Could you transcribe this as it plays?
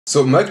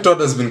So Mike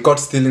Todd has been caught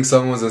stealing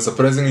sermons, and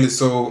surprisingly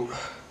so,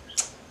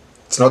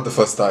 it's not the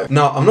first time.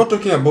 Now, I'm not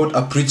talking about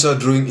a preacher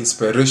drawing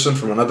inspiration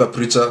from another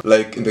preacher,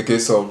 like in the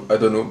case of, I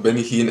don't know,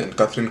 Benny Hinn and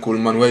Catherine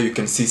Kuhlman, where you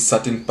can see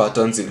certain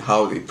patterns in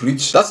how they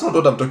preach. That's not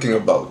what I'm talking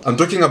about. I'm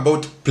talking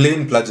about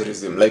plain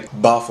plagiarism, like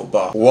bar for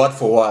bar, word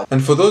for word.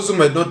 And for those who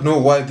might not know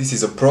why this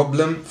is a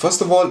problem,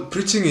 first of all,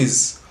 preaching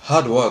is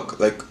hard work,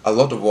 like a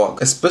lot of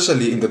work,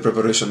 especially in the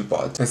preparation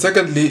part. And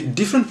secondly,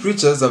 different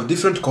preachers have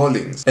different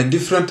callings and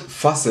different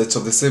facets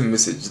of the same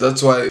message.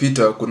 That's why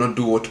Peter could not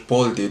do what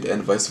Paul did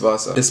and vice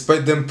versa,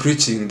 despite them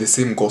preaching the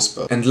same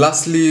gospel. And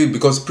lastly,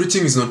 because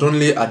preaching is not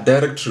only a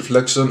direct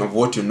reflection of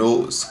what you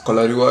know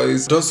scholarly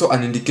wise, it's also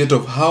an indicator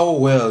of how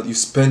well you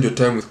spend your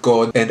time with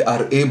God and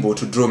are able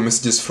to draw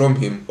messages from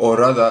Him, or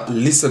rather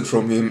listen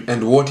from Him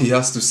and what He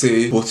has to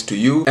say both to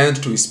you and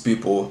to His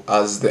people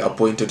as the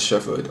appointed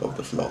shepherd of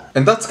the flock.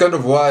 And that's kind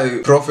of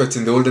why prophets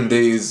in the olden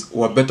days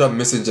were better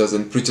messengers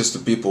and preachers to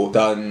people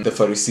than the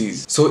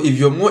Pharisees. So if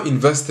you're more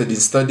invested in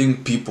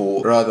studying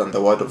people rather than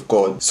the word of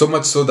God, so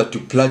much so that you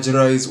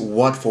plagiarize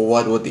word for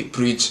word what they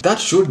preach, that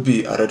should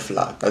be a red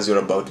flag, as you're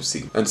about to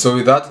see. And so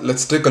with that,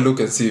 let's take a look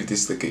and see if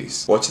this is the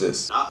case. Watch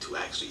this. Not to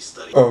actually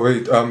study. Oh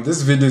wait,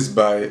 this video is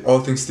by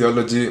All Things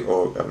Theology,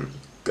 or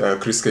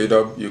Chris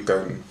K-Dub. You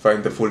can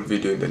find the full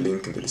video in the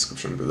link in the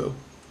description below.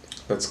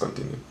 Let's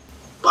continue.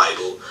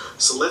 Bible.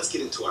 So let's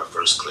get into our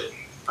first clip.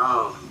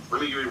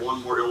 Let me give you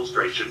one more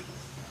illustration.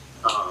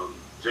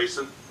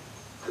 Jason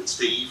and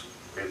Steve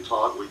and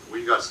Todd,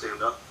 we got to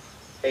stand up.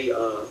 Hey,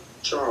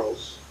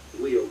 Charles,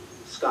 Will,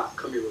 Scott,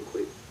 come here real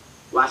quick.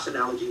 Last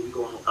analogy, we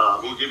go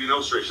home. We'll give you an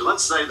illustration.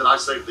 Let's say that I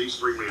saved these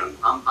three men.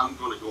 I'm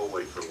going to go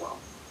away for a while.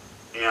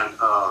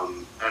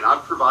 And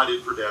I've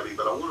provided for Debbie,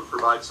 but I want to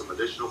provide some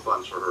additional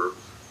funds for her.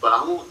 But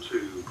I want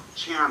to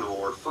channel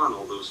or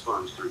funnel those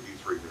funds through you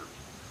three men.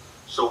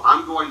 So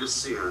I'm going to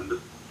send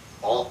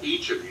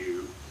each of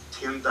you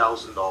 $10,000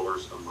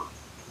 a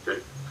month.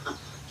 Okay?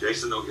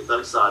 Jason, don't get that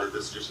excited.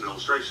 This is just an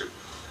illustration.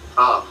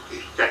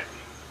 Okay.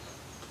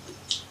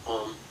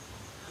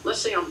 Let's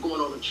say I'm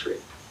going on a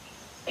trip,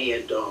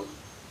 and I'm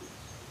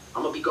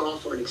gonna be gone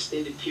for an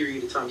extended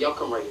period of time. Y'all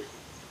come right here.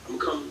 I'm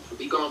gonna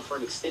be gone for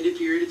an extended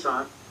period of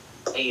time,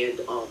 and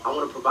I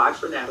want to provide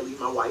for Natalie,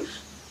 my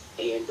wife,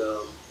 and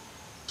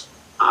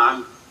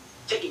I'm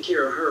taking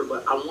care of her,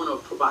 but I want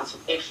to provide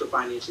some extra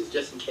finances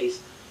just in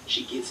case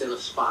she gets in a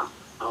spot.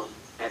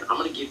 And I'm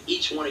gonna give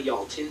each one of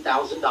y'all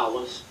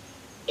 $10,000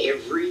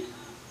 every.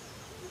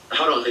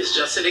 Hold on, it's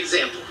just an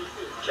example,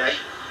 okay?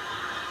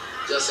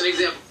 Just an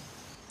example.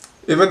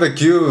 Even the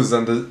cues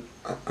and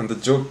the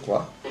joke,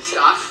 wow.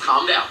 Scott,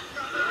 calm down.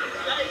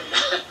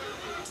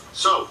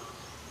 So,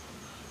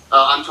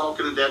 I'm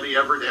talking to Debbie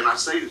every day, and I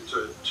say it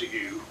to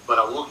you, but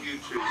I want you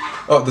to...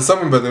 Oh, the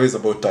sermon, by the way, is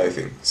about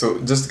tithing. So,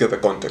 just to get the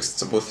context,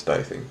 it's about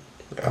tithing.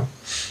 Yeah.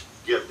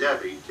 Give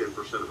Debbie 10%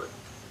 of it,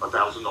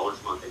 $1,000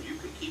 a month, and you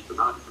can keep the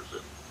 90%.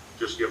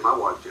 Just give my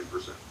wife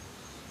 10%.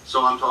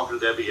 So I'm talking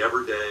to Debbie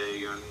every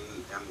day and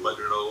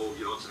letting her know,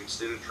 it's an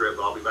extended trip,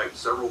 but I'll be back in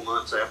several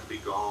months. I have to be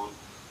gone.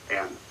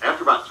 And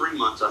after about 3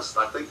 months,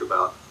 I think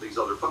about these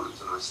other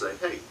funds, and I say,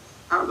 hey,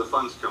 how are the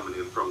funds coming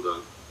in from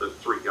the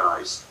three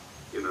guys?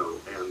 And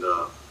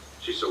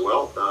she said,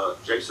 well,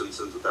 Jason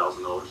sends $1,000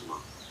 a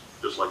month.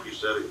 Just like you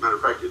said. As a matter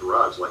of fact, it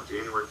arrives like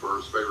January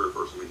 1st, February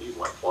 1st. I mean, he's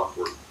like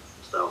clockwork.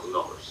 It's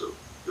 $1,000. So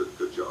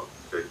good job.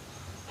 Okay.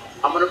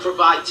 I'm going to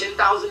provide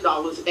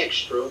 $10,000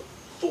 extra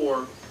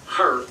for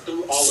her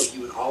through all of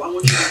you, and all I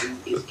want you to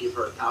do is give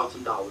her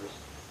 $1,000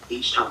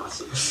 each time I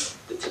send you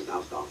the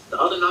 $10,000. The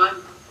other 9,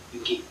 you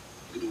can keep.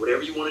 You can do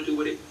whatever you want to do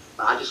with it,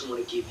 but I just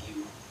want to give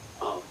you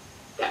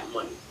that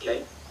money,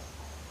 okay?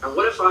 And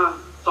what if I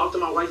talk to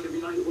my wife every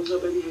night? What's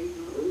up, baby? Hey,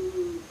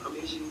 ooh, I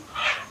miss you.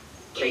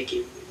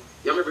 Caking.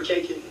 Y'all remember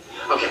caking?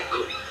 Okay,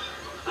 cool.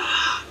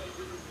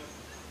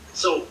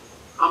 So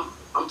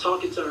I'm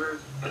talking to her,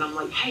 and I'm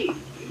like, hey,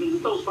 you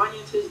need those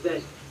finances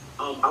that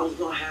I was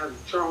gonna have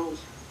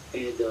Charles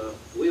and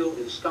Will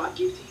and Scott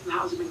give to you?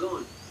 How's it been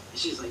going? And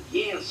she's like,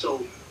 yeah.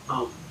 So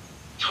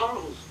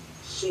Charles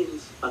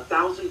sends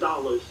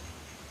 $1,000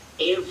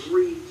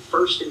 every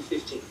 1st and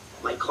 15th,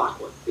 like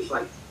clockwork. It's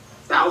like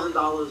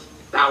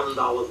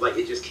 $1,000, like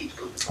it just keeps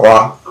coming.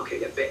 Wow. Okay,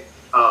 got that.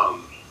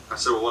 I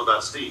said, well, what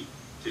about Steve?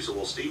 She said,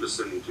 well, Steve is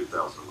sending $2,000 a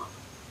month.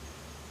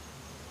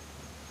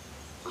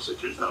 I said,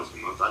 $2,000 a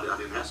month? I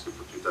didn't ask him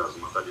for $2,000 a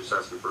month. I just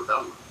asked him for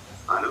 $1,000.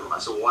 I know. I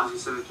said, well, why is he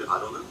sending I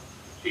don't know.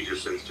 He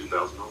just sends $2,000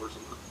 a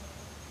month.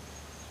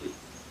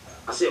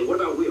 I said, what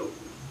about Will?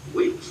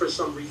 Will, for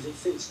some reason,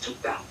 sends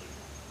 $2,000.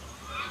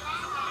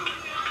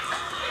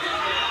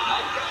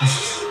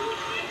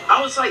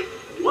 I was like,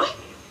 what?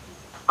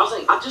 I was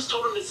like, I just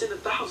told him to send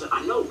 $1,000.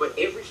 I know, but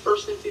every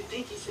 1st and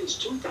 15th he sends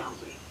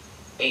 $2,000,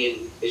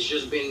 and it's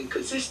just been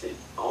consistent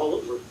all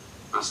over.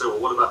 I said, well,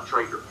 what about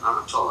Trader?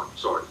 Todd.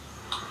 Sorry,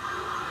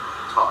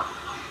 Todd.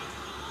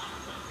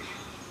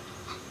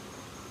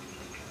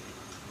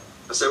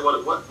 I said,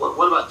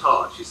 what about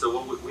Todd? She said,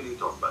 well, we need to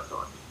talk about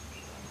Todd.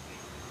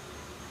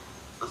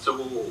 I said,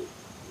 well,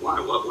 why?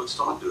 What's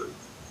Todd doing?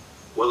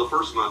 Well, the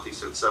first month he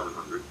sent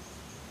 $700.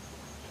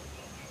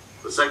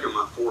 The second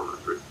month,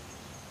 400.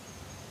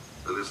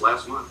 And this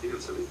last month, he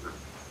didn't send anything.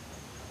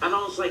 And I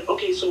was like,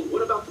 okay, so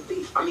what about the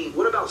thief? I mean,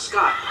 what about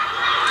Scott?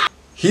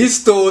 He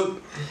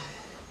stole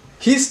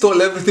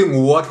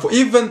everything word for,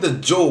 even the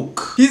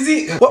joke. Is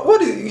he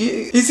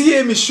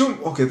Amy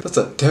Schumer? Okay, that's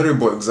a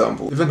terrible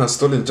example. Even her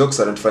stolen jokes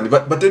aren't funny.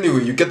 But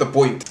anyway, you get the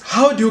point.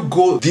 How do you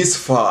go this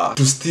far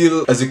to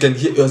steal, as you can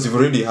hear, as you've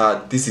already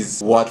heard, this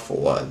is word for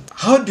word.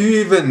 How do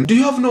you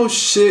have no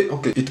shame?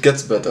 Okay, it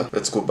gets better.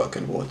 Let's go back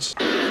and watch.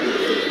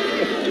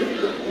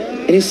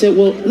 And he said,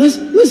 well,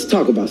 let's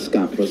talk about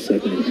Scott for a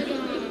second.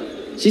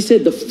 She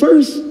said the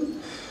first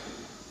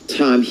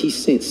time he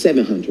sent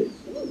 700.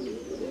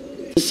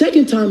 The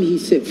second time he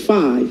sent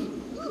 5.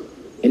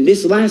 And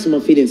this last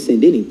month he didn't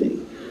send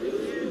anything.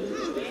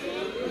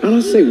 And I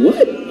say,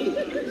 what?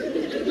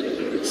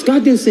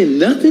 Scott didn't send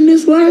nothing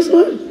this last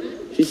month?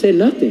 She said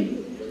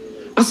nothing.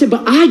 I said,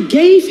 but I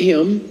gave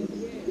him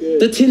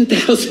the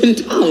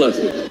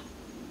 $10,000.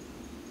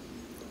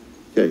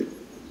 Okay.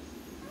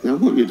 Now I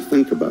want you to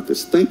think about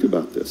this. Think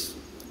about this.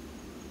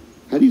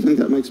 How do you think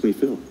that makes me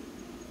feel?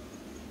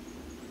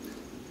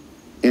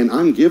 And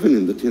I'm giving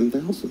him the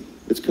 10,000.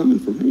 It's coming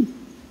from me.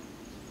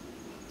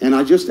 And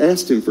I just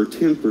asked him for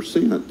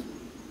 10%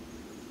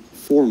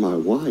 for my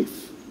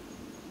wife.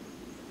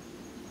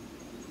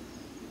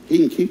 He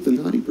can keep the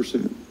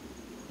 90%.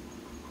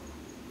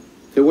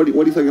 Okay, what do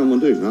you think I'm going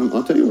to do?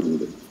 I'll tell you what I'm going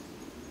to do.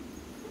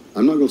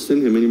 I'm not going to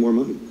send him any more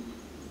money.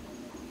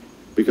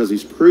 Because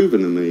he's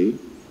proven to me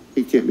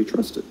he can't be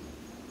trusted.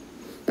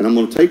 And I'm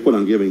going to take what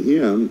I'm giving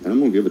him, and I'm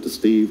going to give it to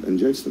Steve and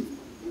Jason.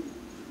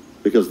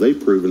 Because they've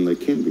proven they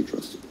can be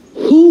trusted.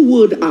 Who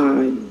would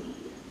I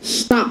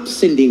stop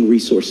sending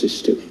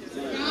resources to?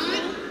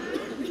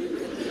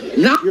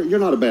 You're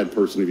not a bad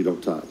person if you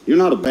don't tithe. You're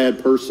not a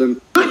bad person.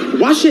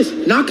 Watch this.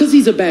 Not because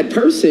he's a bad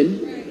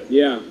person.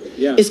 Yeah.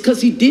 It's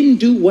because he didn't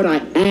do what I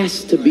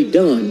asked to be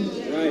done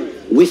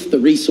with the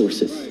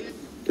resources.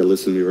 Okay,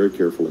 listen to me very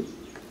carefully.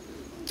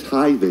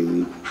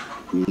 Tithing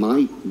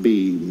might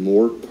be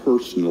more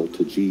personal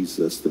to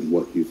Jesus than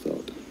what you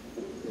thought.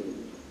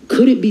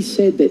 Could it be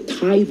said that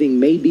tithing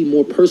may be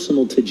more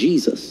personal to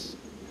Jesus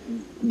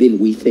than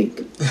we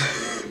think?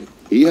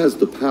 He has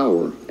the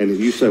power, and if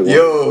you say,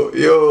 well,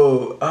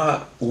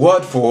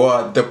 word for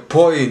word, the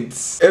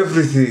points,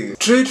 everything,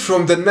 straight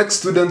from the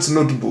next student's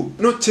notebook.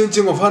 No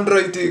changing of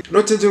handwriting,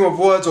 no changing of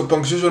words or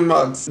punctuation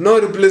marks, no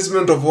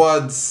replacement of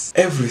words,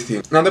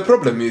 everything. Now the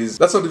problem is,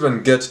 let's not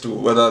even get to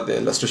whether the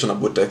illustration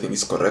about tithing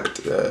is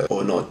correct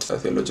or not,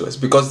 theology-wise,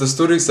 because the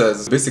story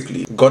says,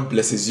 basically, God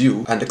blesses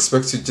you and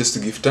expects you just to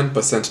give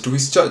 10% to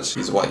his church,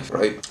 his wife,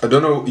 right? I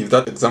don't know if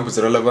that example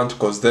is relevant,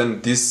 because then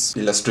this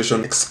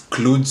illustration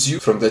excludes you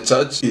from the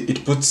church.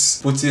 It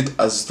puts it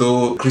as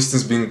though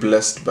Christians being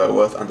blessed by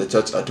wealth and the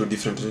church are two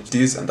different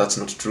entities, and that's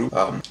not true.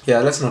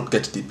 Let's not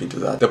get deep into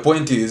that. The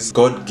point is,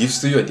 God gives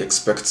to you and he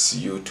expects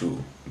you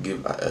to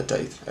give a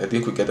tithe. I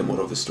think we get the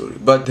moral of the story.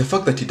 But the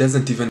fact that he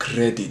doesn't even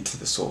credit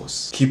the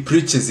source, he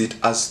preaches it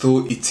as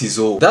though it's his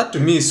own. That to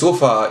me so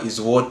far is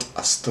what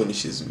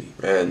astonishes me.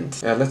 And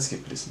let's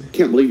keep listening. I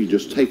can't believe you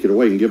just take it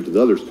away and give it to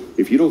the others.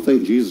 If you don't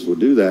think Jesus would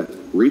do that,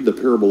 read the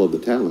parable of the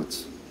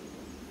talents.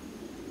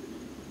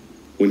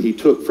 When he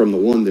took from the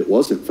one that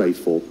wasn't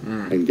faithful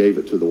and gave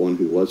it to the one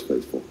who was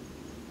faithful.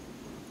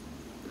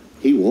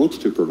 He wants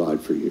to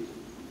provide for you.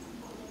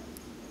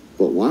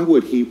 But why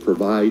would he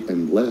provide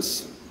and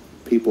bless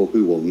people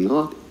who will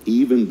not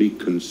even be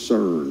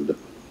concerned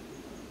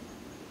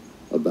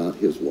about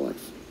his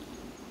wife?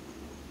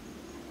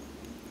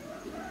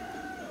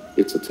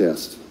 It's a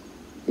test,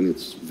 and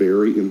it's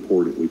very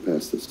important we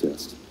pass this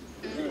test.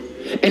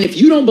 And if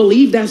you don't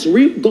believe that's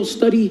real, go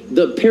study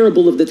the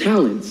parable of the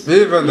talents.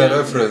 Even the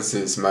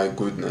references, my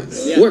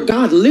goodness. Where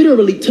God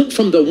literally took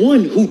from the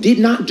one who did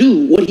not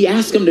do what he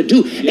asked him to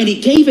do, and he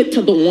gave it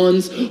to the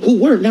ones who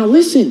were. Now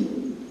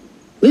listen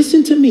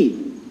to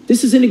me.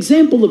 This is an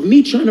example of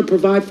me trying to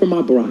provide for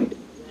my bride.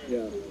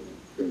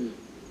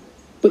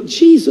 But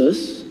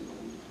Jesus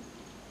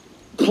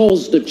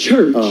calls the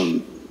church.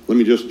 Let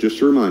me just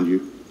to remind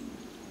you,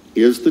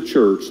 is the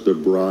church the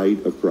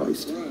bride of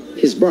Christ?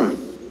 His bride.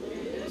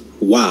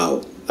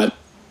 Wow. I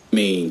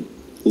mean,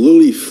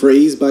 literally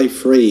phrase by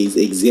phrase,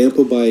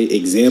 example by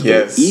example,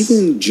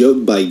 even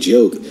joke by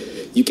joke,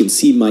 you can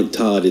see Mike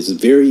Todd is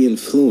very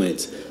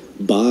influenced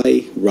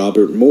by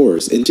Robert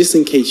Morris. And just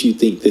in case you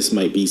think this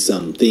might be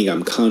something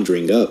I'm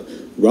conjuring up,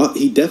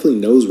 he definitely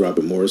knows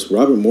Robert Morris.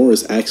 Robert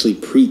Morris actually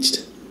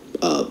preached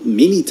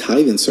many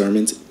tithing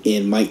sermons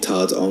in Mike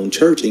Todd's own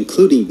church,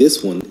 including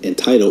this one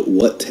entitled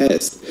What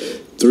Test?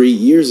 3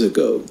 years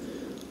ago.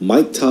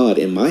 Mike Todd,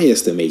 in my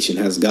estimation,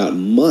 has got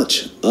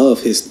much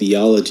of his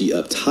theology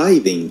of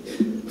tithing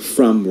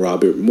from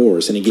Robert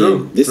Morris. And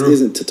again, this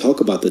isn't to talk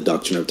about the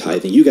doctrine of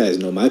tithing. You guys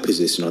know my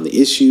position on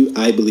the issue.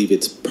 I believe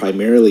it's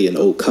primarily an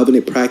old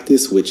covenant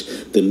practice, which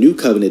the new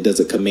covenant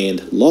doesn't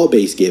command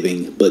law-based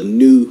giving,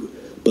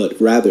 but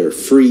rather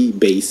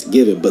free-based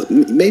giving. But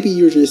maybe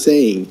you're just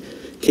saying,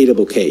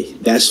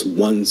 KWK, that's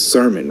one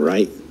sermon,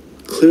 right?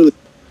 Clearly. True.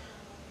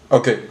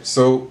 Okay,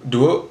 so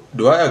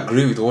do I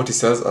agree with what he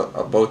says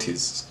about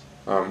his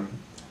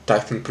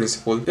tithing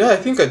principle? Yeah, I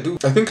think I do.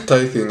 I think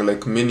tithing,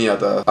 like many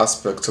other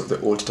aspects of the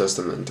Old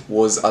Testament,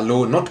 was a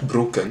law not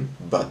broken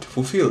but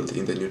fulfilled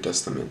in the New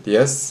Testament.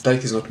 Yes,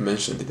 tithe is not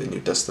mentioned in the New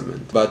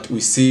Testament, but we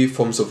see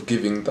forms of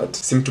giving that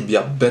seem to be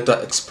a better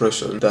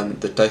expression than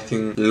the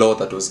tithing law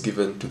that was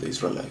given to the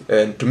Israelites.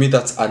 And to me,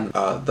 that's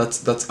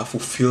a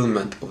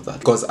fulfillment of that,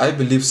 because I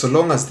believe so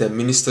long as they're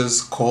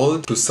ministers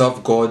called to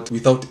serve God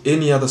without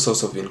any other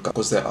source of income,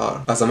 because there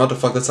are, as a matter of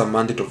fact, that's a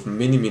mandate of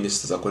many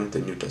ministers according to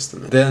the New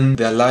Testament, then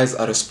there lies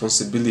a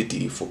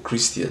responsibility for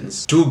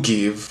Christians to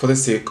give for the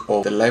sake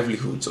of the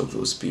livelihoods of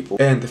those people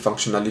and the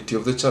functionality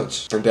of the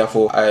church. And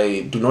therefore,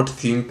 I do not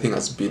think it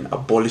has been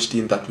abolished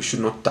in that we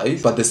should not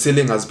tithe, but the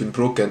ceiling has been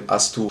broken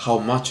as to how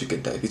much you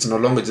can tithe. It's no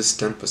longer just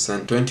 10%,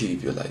 20%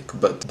 if you like,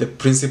 but the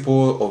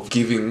principle of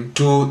giving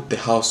to the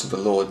house of the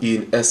Lord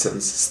in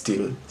essence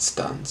still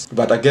stands.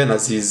 But again,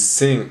 as he's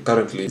saying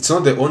currently, it's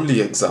not the only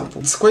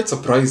example. It's quite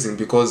surprising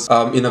because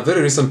in a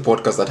very recent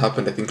podcast that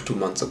happened, I think 2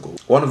 months ago,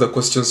 one of the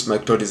questions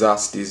Mike Todd is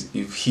asked is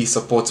if he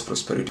supports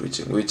prosperity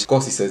preaching, which of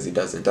course he says he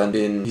doesn't. And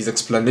in his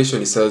explanation,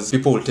 he says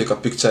people will take a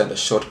picture and a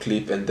short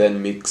clip and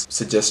then make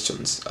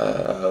suggestions,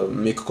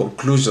 make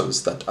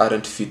conclusions that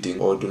aren't fitting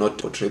or do not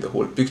portray the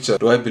whole picture.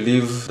 Do I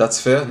believe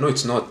that's fair? No,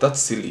 it's not.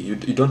 That's silly. You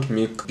don't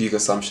make big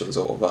assumptions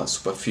over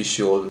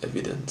superficial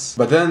evidence.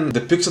 But then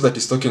the picture that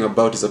he's talking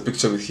about is a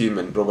picture with him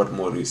and Robert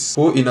Morris,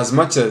 who, in as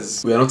much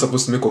as we are not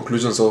supposed to make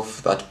conclusions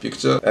of that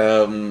picture,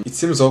 it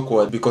seems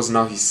awkward because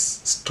now he's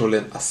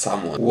stolen a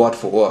sermon word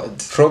for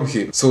word from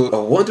him. So I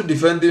want to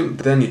defend him,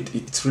 then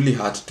it's really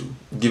hard to,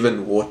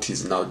 given what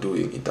he's now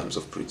doing in terms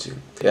of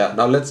preaching. Yeah,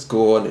 now let's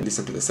go on and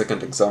listen to the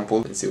second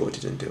example and see what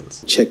it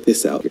entails. Check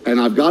this out. And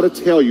I've got to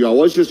tell you, I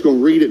was just going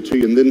to read it to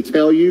you and then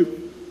tell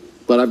you,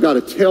 but I've got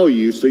to tell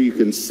you so you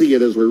can see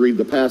it as we read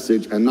the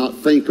passage and not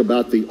think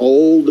about the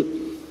old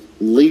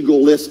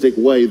legalistic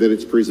way that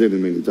it's presented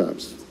many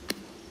times.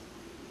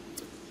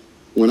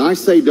 When I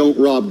say don't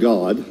rob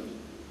God,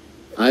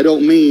 I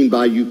don't mean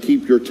by you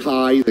keep your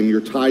tithe and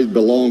your tithe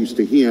belongs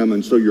to him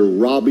and so you're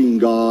robbing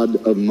God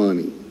of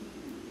money.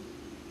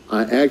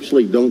 I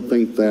actually don't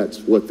think that's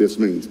what this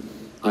means.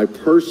 I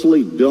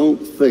personally don't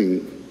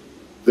think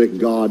that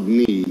God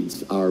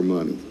needs our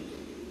money.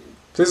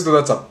 Please do,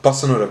 that's a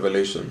personal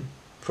revelation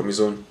from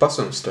his own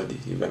personal study,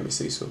 if I may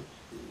say so.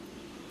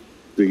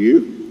 Do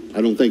you?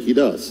 I don't think he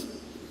does.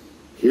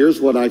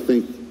 Here's what I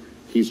think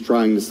he's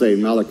trying to say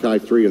in Malachi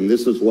 3, and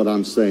this is what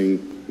I'm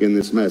saying in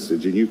this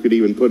message. And you could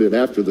even put it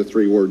after the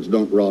 3 words,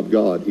 don't rob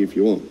God, if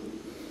you want.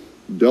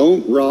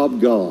 Don't rob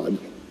God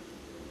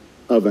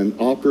of an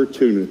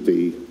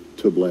opportunity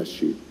to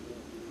bless you.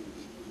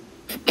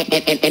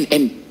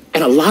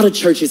 And a lot of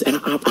churches, and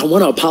I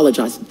want to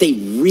apologize, they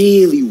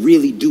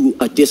really do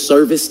a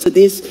disservice to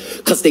this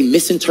because they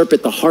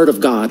misinterpret the heart of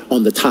God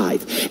on the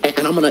tithe.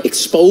 And I'm going to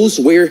expose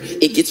where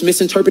it gets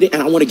misinterpreted,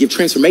 and I want to give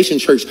Transformation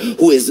Church,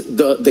 who is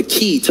the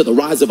key to the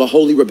rise of a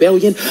holy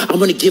rebellion, I'm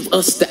going to give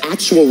us the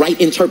actual right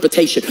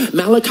interpretation.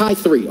 Malachi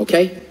 3,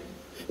 okay?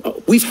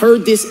 We've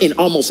heard this in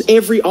almost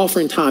every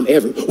offering time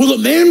ever. Will a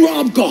man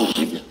rob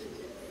God?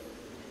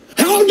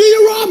 How do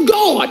you rob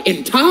God?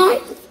 In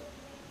tithe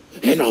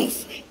and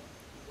offering.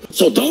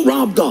 So don't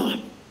rob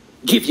God.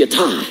 Give your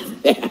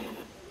tithe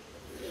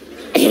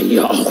and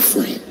your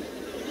offering.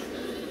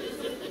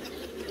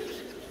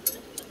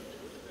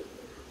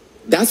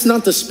 That's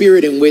not the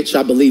spirit in which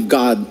I believe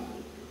God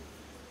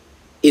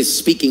is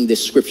speaking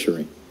this scripture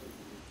in.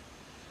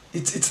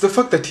 It's the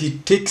fact that he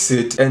takes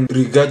it and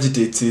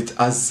regurgitates it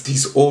as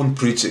his own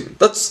preaching.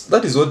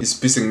 That is what is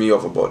pissing me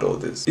off about all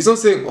this. He's not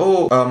saying,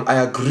 I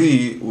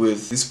agree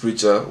with this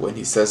preacher when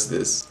he says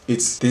this.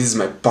 This is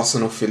my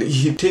personal feeling.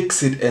 He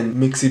takes it and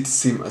makes it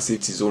seem as if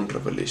it's his own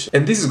revelation.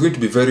 And this is going to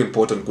be very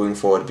important going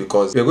forward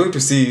because we are going to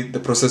see the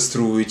process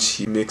through which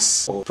he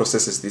makes or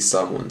processes these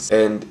sermons.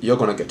 And you're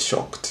going to get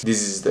shocked.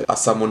 This is a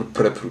sermon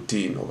prep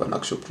routine of an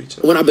actual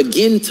preacher. When I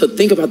begin to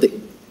think about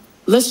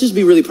let's just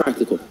be really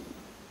practical.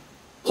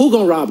 Who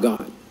gonna rob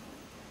God?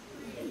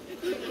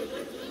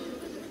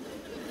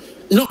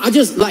 No, I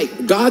just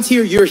like, God's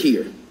here, you're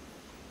here.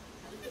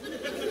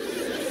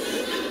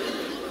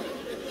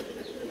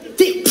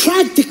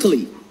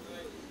 Practically,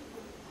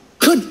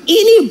 could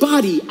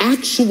anybody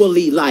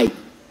actually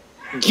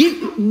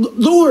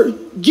Lord,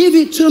 give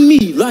it to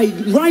me, like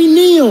right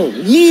now,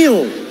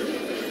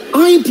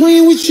 I ain't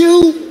playing with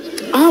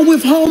you. I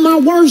withhold my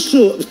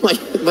worship. Like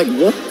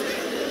what?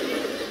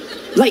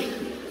 Like,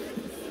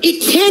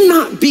 it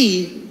cannot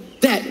be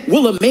that,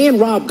 will a man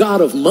rob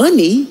God of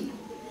money?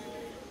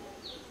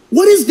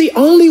 What is the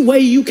only way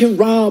you can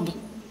rob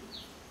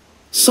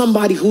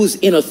somebody who's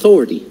in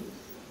authority?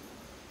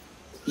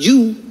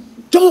 You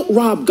don't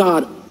rob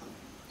God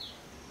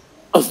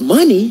of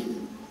money.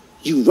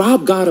 You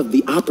rob God of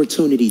the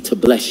opportunity to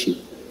bless you.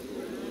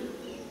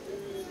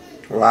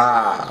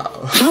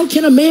 Wow. How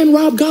can a man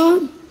rob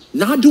God?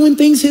 Not doing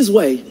things his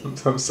way.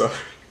 I'm sorry.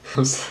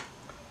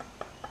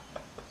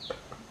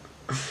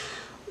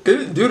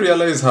 Do you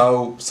realize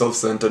how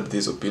self-centered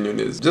this opinion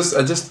is?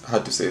 I just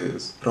had to say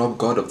this. Rob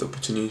God of the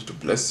opportunity to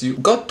bless you.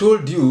 God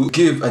told you,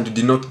 give, and you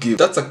did not give.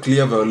 That's a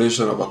clear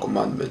violation of a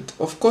commandment.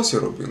 Of course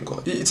you're robbing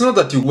God. It's not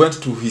that you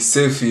went to his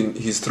safe in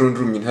his throne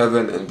room in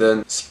heaven and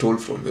then stole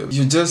from him.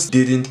 You just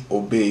didn't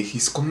obey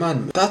his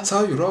commandment. That's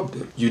how you robbed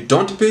him. You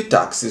don't pay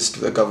taxes to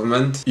the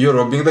government. You're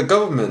robbing the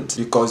government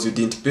because you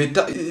didn't pay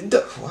taxes.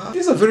 Wow.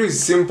 These are very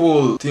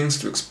simple things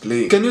to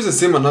explain. You can use the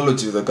same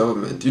analogy with the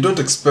government. You don't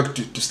expect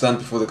to stand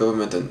before the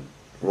government and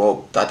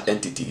rob that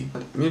entity.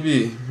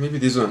 Maybe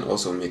this one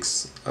also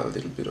makes a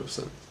little bit of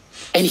sense.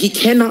 And he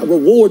cannot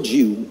reward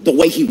you the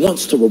way he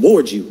wants to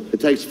reward you.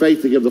 It takes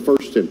faith to give the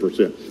first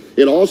 10%.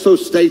 It also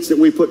states that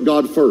we put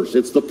God first.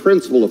 It's the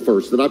principle of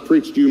first that I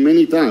preached to you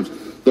many times.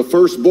 The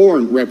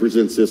firstborn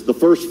represents this. The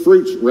first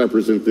fruits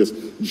represent this.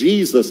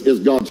 Jesus is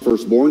God's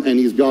firstborn, and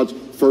he's God's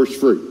first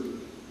fruit.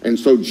 And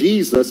so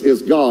Jesus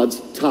is God's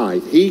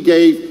tithe. He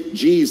gave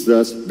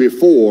Jesus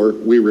before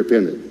we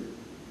repented.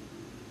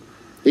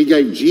 He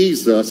gave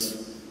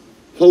Jesus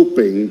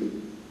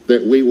hoping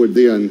that we would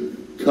then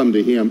come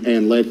to him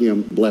and let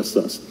him bless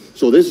us.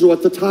 So this is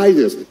what the tithe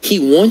is.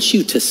 He wants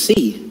you to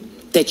see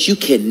that you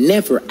can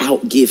never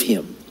outgive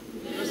him.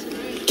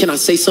 Can I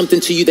say something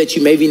to you that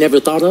you maybe never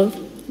thought of?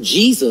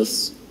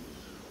 Jesus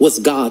was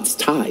God's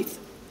tithe.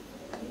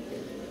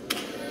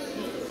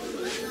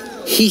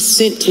 He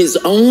sent his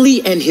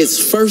only and his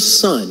first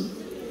son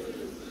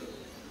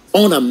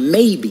on a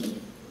maybe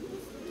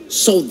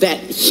so that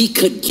he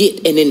could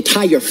get an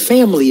entire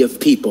family of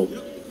people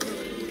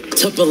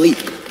to believe.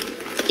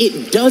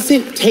 It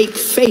doesn't take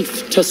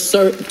faith to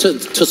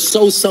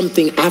sow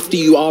something after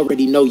you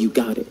already know you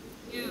got it.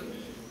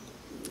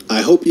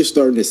 I hope you're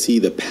starting to see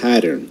the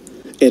pattern.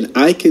 And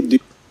I could do...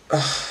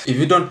 If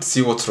you don't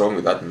see what's wrong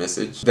with that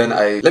message, then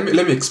let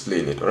me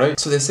explain it, alright?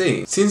 So they're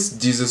saying, since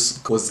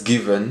Jesus was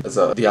given as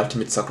the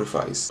ultimate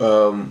sacrifice,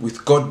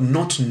 with God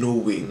not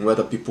knowing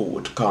whether people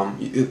would come,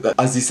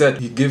 as he said,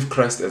 he gave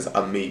Christ as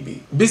a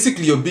maybe.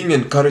 Basically, you're being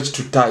encouraged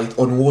to tithe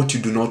on what you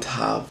do not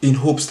have, in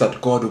hopes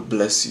that God will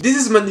bless you. This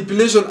is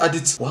manipulation at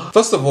its... Wow.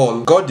 First of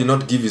all, God did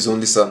not give his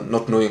only son,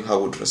 not knowing how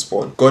he would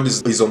respond. God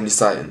is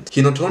omniscient.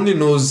 He not only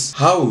knows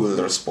how he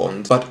will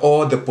respond, but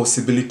all the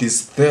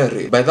possibilities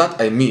therein. By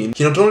that I mean,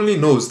 he not only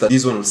knows that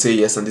this one will say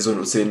yes and this one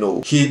will say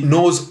no. He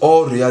knows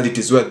all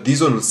realities where this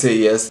one will say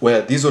yes,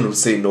 where this one will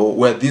say no,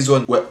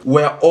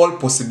 where all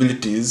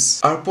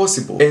possibilities are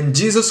possible. And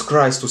Jesus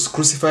Christ was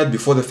crucified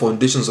before the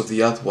foundations of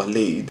the earth were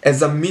laid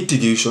as a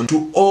mitigation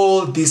to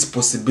all these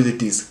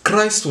possibilities.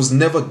 Christ was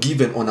never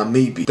given on a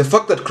maybe. The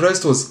fact that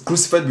Christ was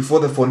crucified before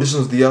the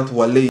foundations of the earth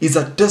were laid is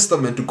a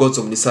testament to God's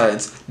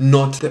omniscience,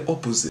 not the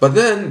opposite. But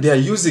then they are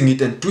using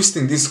it and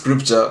twisting this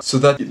scripture so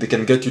that they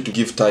can get you to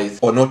give tithe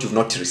or not, you've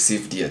not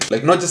received yet.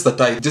 Like, not just the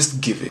tithe,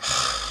 just give it.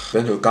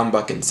 Then he'll come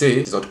back and say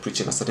he's not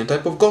preaching a certain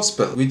type of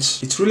gospel,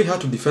 which it's really hard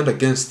to defend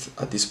against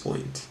at this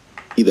point.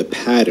 The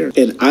pattern.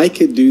 And I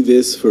could do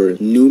this for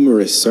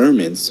numerous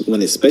sermons,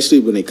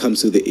 especially when it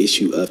comes to the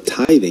issue of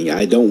tithing.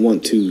 I don't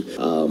want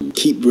to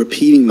keep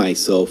repeating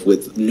myself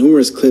with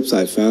numerous clips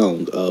I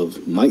found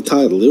of Mike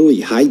Todd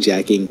literally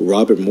hijacking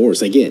Robert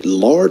Morris. Again,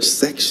 large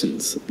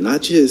sections,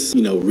 not just,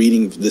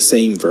 reading the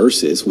same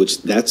verses,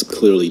 which that's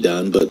clearly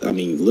done, but I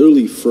mean,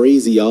 literally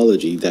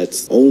phraseology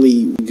that's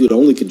could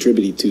only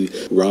contribute to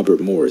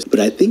Robert Morris. But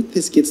I think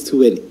this gets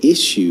to an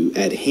issue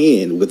at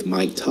hand with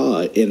Mike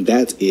Todd, and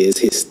that is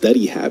his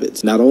study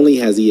habits. Not only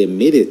has he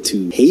admitted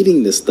to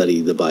hating the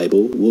study of the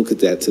Bible, we'll get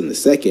that in a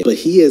second, but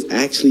he has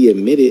actually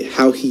admitted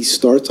how he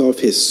starts off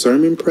his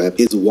sermon prep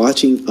is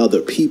watching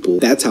other people.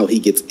 That's how he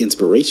gets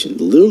inspiration.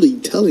 Literally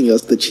telling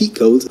us the cheat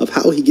codes of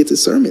how he gets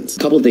his sermons. A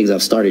couple of things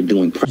I've started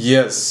doing.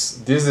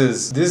 Yes, this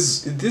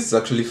is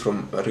actually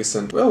from a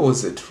recent... Where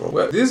was it from?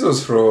 This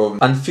was from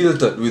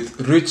Unfiltered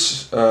with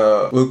Rich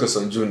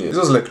Wilkerson Jr. This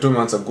was like 2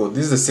 months ago.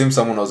 This is the same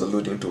someone I was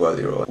alluding to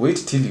earlier on. Wait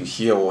till you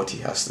hear what he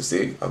has to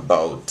say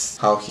about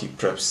how he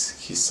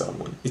preps his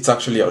sermon. It's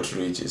actually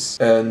outrageous.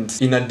 And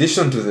in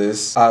addition to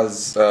this,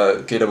 as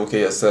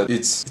KWK has said,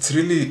 it's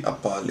really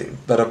appalling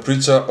that a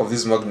preacher of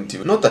this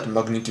magnitude, not that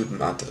magnitude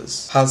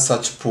matters, has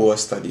such poor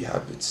study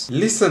habits.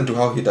 Listen to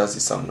how he does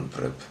his sermon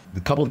prep.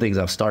 The couple of things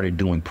I've started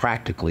doing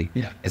practically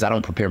is I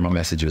don't prepare my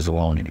messages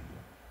alone anymore.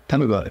 Tell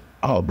me about it.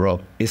 Oh, bro,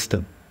 it's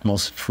the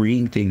most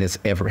freeing thing that's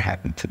ever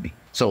happened to me.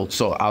 So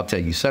I'll tell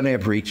you, Sunday I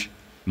preach.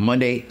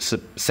 Monday,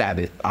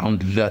 Sabbath, I don't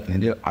do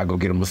nothing. I go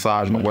get a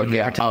massage, my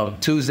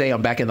workout. Tuesday,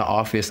 I'm back in the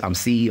office. I'm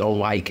CEO,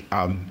 like,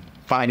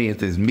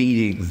 finances,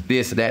 meetings,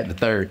 this, that, and the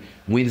third.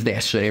 Wednesday, I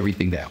shut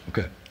everything down.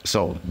 Okay.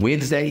 So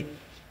Wednesday,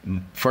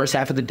 first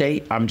half of the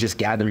day, I'm just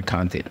gathering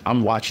content.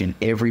 I'm watching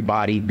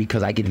everybody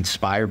because I get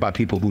inspired by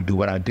people who do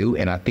what I do.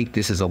 And I think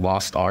this is a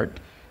lost art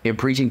in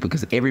preaching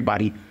because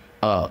everybody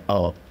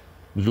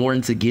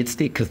warns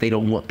against it because they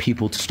don't want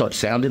people to start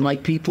sounding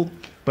like people.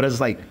 But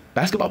it's like,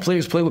 basketball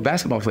players play with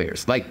basketball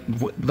players. Like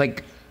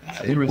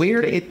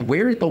where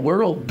in the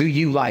world do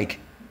you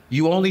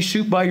you only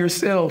shoot by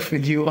yourself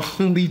and you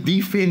only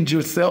defend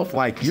yourself?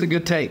 Like, it's a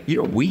good take.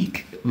 You're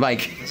weak.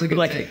 It's a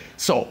good take.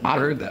 So I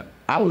heard that.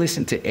 I'll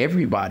listen to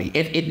everybody.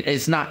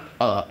 It's not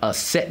a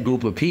set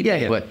group of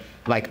people, but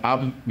like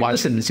I'm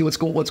listening to see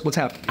what's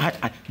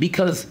happening.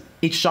 Because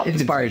it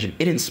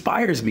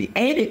inspires me,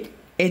 and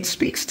it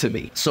speaks to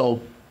me.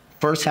 So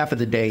first half of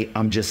the day,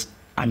 I'm just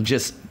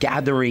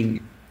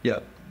gathering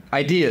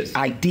ideas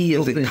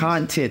and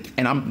content,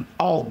 and I'm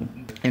all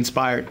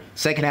inspired.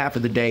 Second half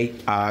of the day,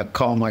 I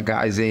call my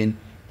guys in,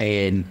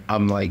 and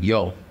I'm like,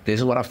 yo, this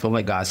is what I feel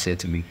like God said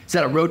to me. Is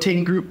that a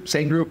rotating group?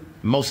 Same group?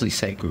 Mostly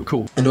same group.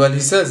 Cool. And while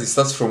he says it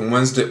starts from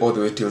Wednesday all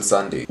the way till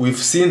Sunday, we've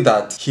seen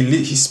that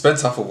he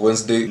spends half of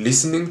Wednesday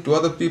listening to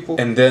other people,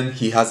 and then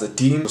he has a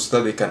team so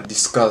that they can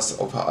discuss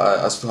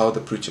as to how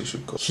the preaching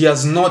should go. He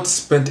has not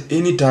spent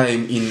any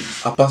time in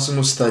a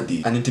personal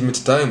study, an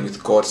intimate time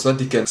with God, so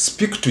that he can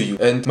speak to you.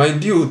 And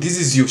mind you, this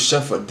is your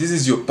shepherd, this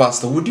is your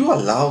pastor. Would you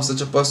allow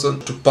such a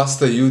person to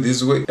pastor you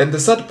this way? And the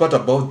sad part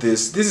about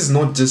this is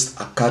not just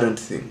a current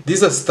thing.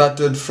 This has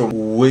started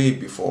from way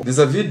before. There's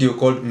a video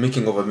called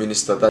Making of a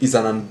Minister that is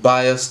an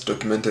unbiased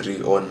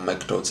documentary on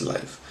Mike Todd's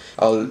life.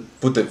 I'll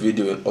put the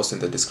video also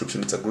in the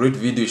description. It's a great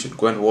video, you should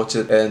go and watch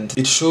it. And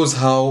it shows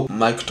how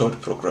Mike Todd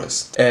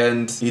progressed.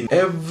 And in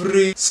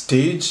every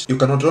stage, you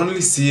can not only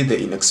see the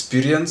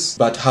inexperience,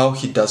 but how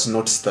he does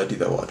not study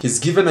the word. He's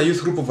given a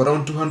youth group of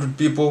around 200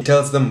 people,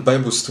 tells them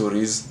Bible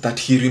stories that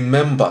he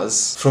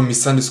remembers from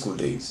his Sunday school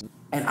days.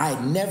 And I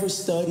had never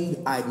studied,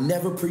 I'd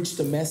never preached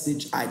a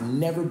message, I'd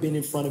never been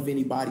in front of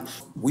anybody.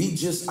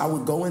 I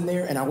would go in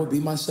there and I would be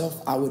myself.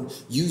 I would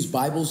use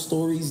Bible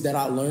stories that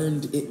I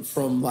learned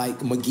from like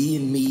McGee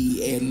and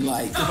Me, and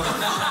like,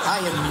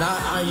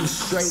 I am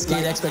straight.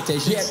 State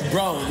expectations. Yeah,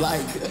 bro,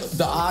 like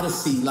the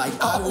Odyssey, like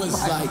I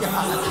was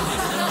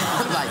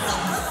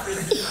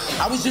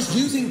I was just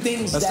using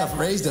things that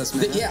raised us,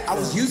 man. I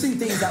was using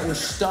things that were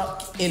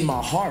stuck in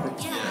my heart.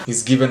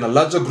 He's given a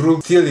larger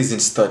group, still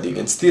isn't studying,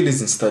 and still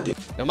isn't studying.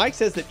 Now, Mike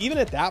says that even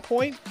at that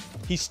point,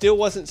 he still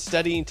wasn't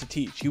studying to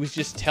teach. He was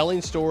just telling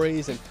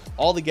stories and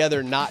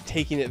altogether not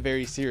taking it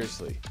very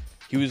seriously.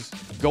 He was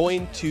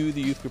going to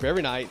the youth group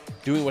every night,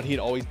 doing what he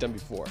had always done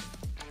before.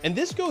 And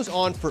this goes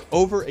on for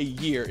over a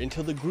year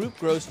until the group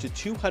grows to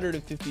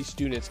 250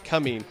 students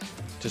coming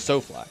to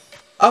SoFly.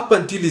 Up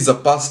until he's a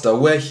pastor,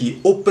 where he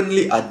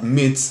openly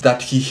admits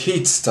that he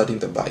hates studying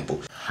the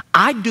Bible.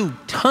 I do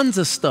tons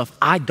of stuff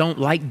I don't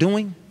like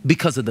doing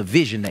because of the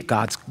vision that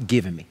God's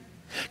given me.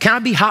 Can I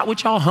be hot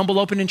with y'all, humble,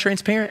 open, and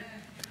transparent?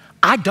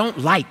 I don't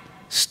like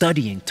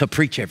studying to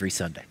preach every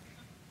Sunday.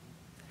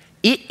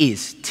 It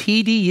is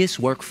tedious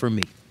work for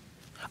me.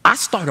 I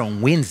start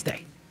on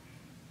Wednesday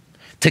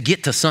to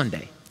get to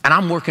Sunday. And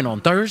I'm working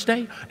on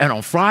Thursday and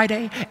on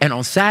Friday and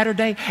on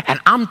Saturday, and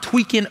I'm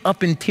tweaking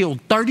up until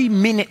 30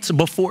 minutes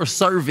before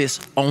service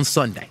on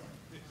Sunday.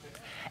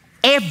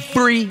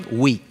 Every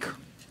week.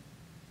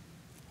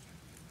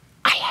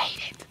 I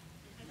hate it.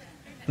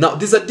 Now,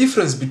 there's a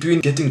difference between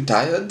getting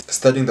tired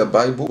studying the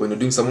Bible when you're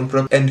doing sermon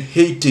prep and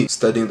hating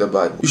studying the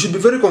Bible. You should be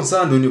very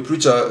concerned when your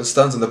preacher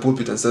stands on the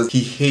pulpit and says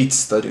he hates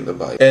studying the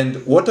Bible.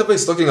 And whatever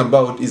he's talking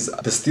about is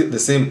the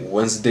same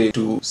Wednesday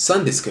to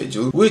Sunday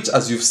schedule, which,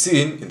 as you've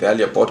seen in the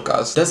earlier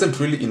podcast, doesn't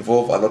really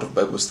involve a lot of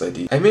Bible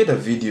study. I made a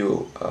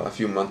video a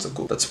few months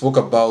ago that spoke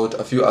about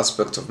a few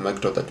aspects of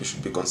Mike Todd that we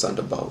should be concerned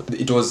about.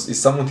 It was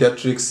his sermon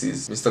theatrics,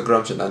 his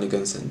Instagram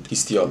shenanigans, and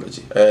his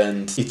theology.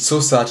 And it's so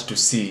sad to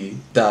see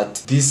that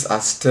this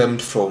has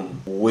stemmed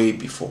from way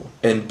before.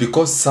 And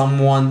because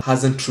someone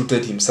hasn't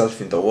rooted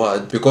himself in the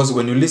word, because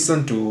when you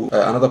listen to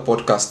another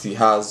podcast he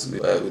has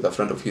with a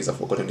friend of his, I've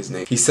forgotten his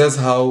name, he says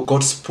how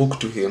God spoke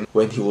to him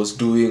when he was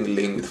doing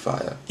Laying with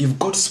Fire. If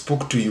God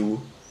spoke to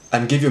you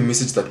and gave you a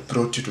message that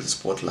brought you to the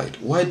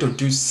spotlight, why don't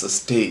you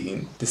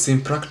sustain the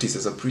same practice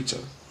as a preacher?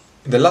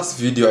 In the last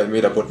video I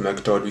made about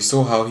Mike Todd, we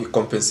saw how he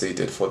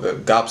compensated for the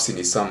gaps in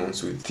his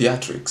sermons with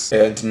theatrics.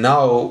 And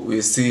now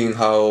we're seeing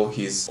how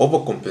he's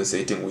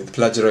overcompensating with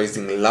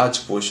plagiarizing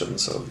large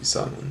portions of his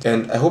sermons.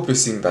 And I hope you're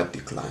seeing that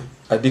decline.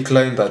 A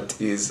decline that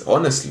is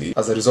honestly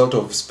as a result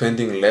of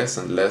spending less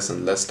and less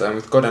and less time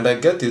with God. And I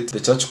get it, the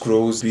church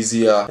grows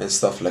busier and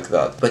stuff like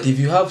that. But if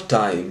you have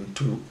time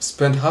to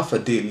spend half a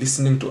day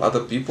listening to other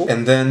people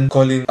and then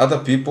calling other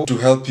people to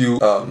help you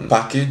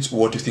package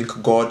what you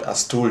think God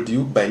has told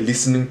you by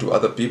listening to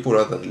other people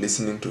rather than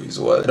listening to his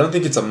word, I don't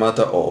think it's a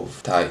matter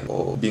of time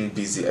or being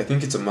busy. I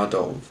think it's a matter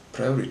of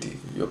priority.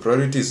 Your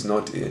priority is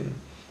not in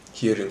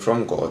hearing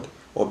from God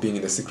or being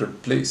in a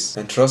secret place.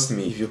 And trust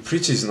me, if your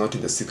preacher is not in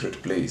the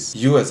secret place,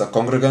 you as a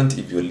congregant,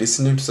 if you're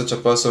listening to such a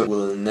person,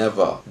 will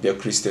never be a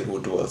Christian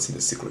who dwells in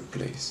the secret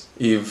place.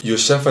 If your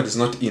shepherd is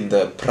not in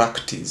the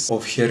practice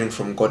of hearing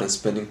from God and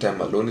spending time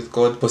alone with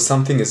God for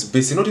something as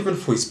basic, not even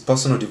for his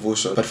personal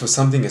devotion, but for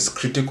something as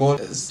critical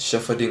as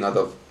shepherding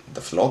the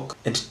flock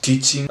and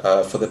teaching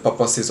for the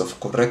purposes of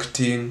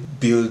correcting,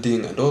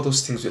 building, and all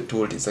those things we're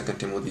told in 2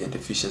 Timothy and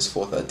Ephesians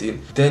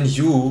 4:13, then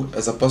you,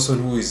 as a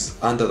person who is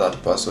under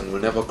that person, will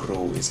never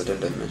grow in certain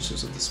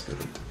dimensions of the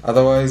Spirit.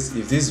 Otherwise,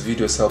 if this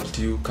video has helped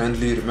you,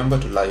 kindly remember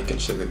to like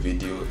and share the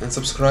video and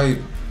subscribe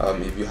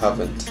if you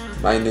haven't.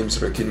 My name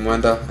is Rekin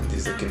Mwanda and this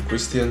is The King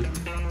Christian.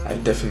 I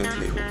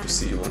definitely hope to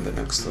see you on the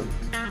next one.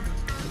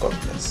 God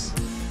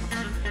bless.